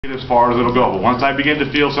as far as it'll go. But once I begin to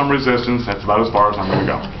feel some resistance, that's about as far as I'm going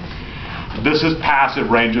to go. This is passive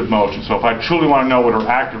range of motion. So if I truly want to know what her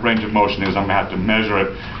active range of motion is, I'm going to have to measure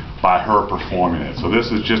it by her performing it. So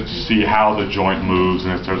this is just to see how the joint moves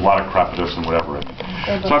and if there's a lot of crepitus and whatever.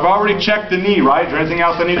 So I've already checked the knee, right? Is there anything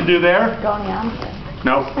else I need to do there?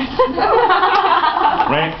 Nope.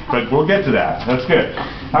 Right? But we'll get to that. That's good.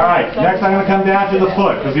 All right. Next I'm going to come down to the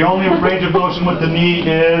foot, because the only range of motion with the knee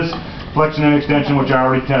is flexion and extension, which I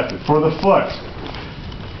already tested. For the foot,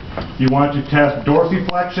 you want to test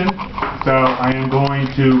dorsiflexion. So I am going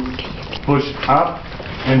to push up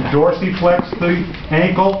and dorsiflex the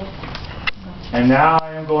ankle. And now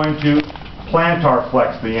I am going to plantar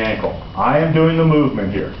flex the ankle. I am doing the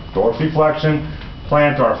movement here. Dorsiflexion,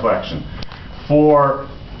 plantar flexion. For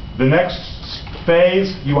the next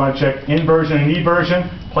phase, you want to check inversion and eversion.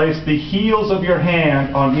 Place the heels of your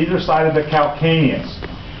hand on either side of the calcaneus.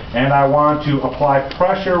 And I want to apply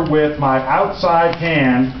pressure with my outside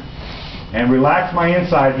hand and relax my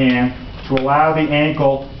inside hand to allow the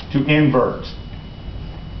ankle to invert.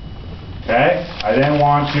 Okay? I then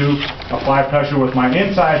want to apply pressure with my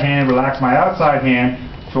inside hand, relax my outside hand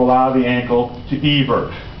to allow the ankle to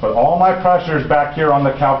evert. But all my pressure is back here on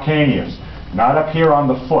the calcaneus, not up here on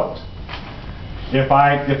the foot. If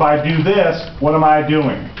I do this, what am I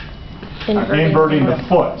doing? I'm inverting the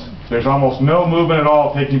foot. There's almost no movement at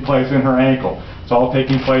all taking place in her ankle. It's all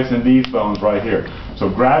taking place in these bones right here. So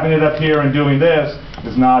grabbing it up here and doing this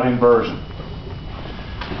is not inversion.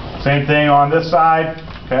 Same thing on this side.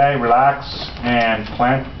 Okay, relax and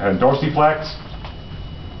dorsiflex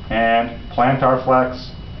and plantar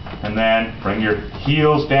flex, and then bring your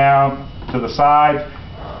heels down to the side,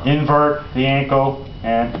 invert the ankle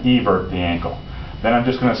and evert the ankle. Then I'm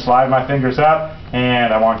just going to slide my fingers up,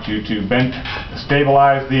 and I want you to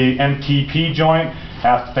stabilize the MTP joint.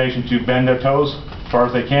 Ask the patient to bend their toes as far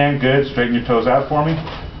as they can. Good. Straighten your toes out for me.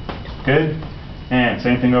 Good. And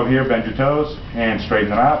same thing over here. Bend your toes and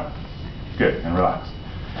straighten them out. Good. And relax.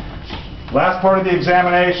 Last part of the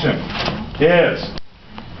examination is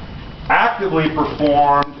actively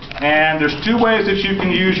performed, and there's two ways that you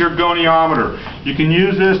can use your goniometer. You can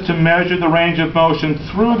use this to measure the range of motion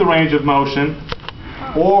through the range of motion,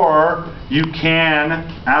 or you can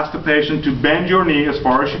ask the patient to bend your knee as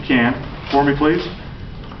far as you can, for me please,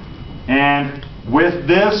 and with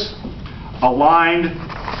this aligned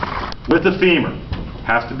with the femur.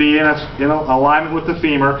 Has to be in alignment with the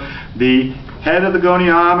femur. The head of the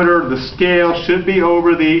goniometer, the scale, should be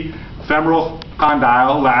over the femoral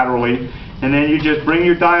condyle laterally, and then you just bring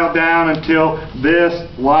your dial down until this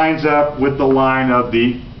lines up with the line of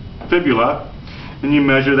the fibula, and you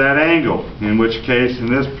measure that angle, in which case, in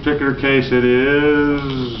this particular case, it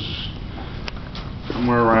is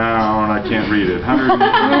somewhere around, I can't read it,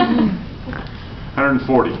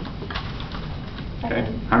 140. Okay,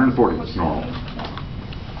 140 is normal.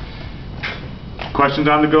 Questions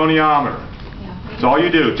on the goniometer? That's all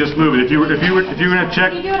you do. Just move it. If you were going to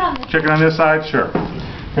check it on this side, sure.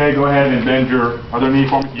 Okay, go ahead and bend your other knee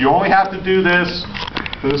for me. You only have to do this.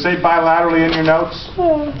 Does it say bilaterally in your notes?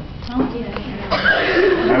 I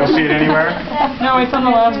don't see it anywhere. No, it's on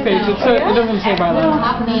the last page. It doesn't say bilateral.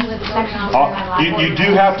 You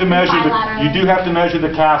do have to measure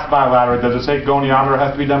the cast bilaterally. Does it say goniometer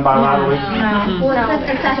has to be done bilaterally? No. Well,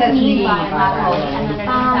 it says knee bilaterally, and then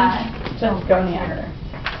It says goniometer.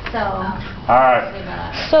 so. All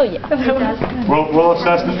right. So yeah. We'll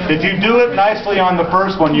assess it. If you do it nicely on the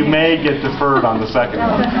first one, you may get deferred on the second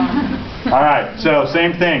one. All right. So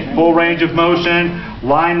same thing. Full range of motion.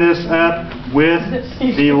 Line this up with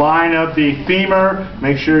the line of the femur.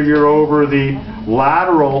 Make sure you're over the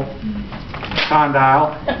lateral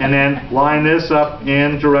condyle, and then line this up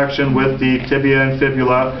in direction with the tibia and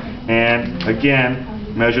fibula, and again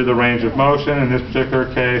measure the range of motion. In this particular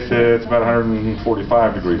case, it's about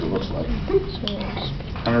 145 degrees, it looks like.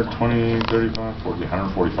 120, 35, 40,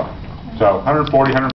 145. So 140, 145.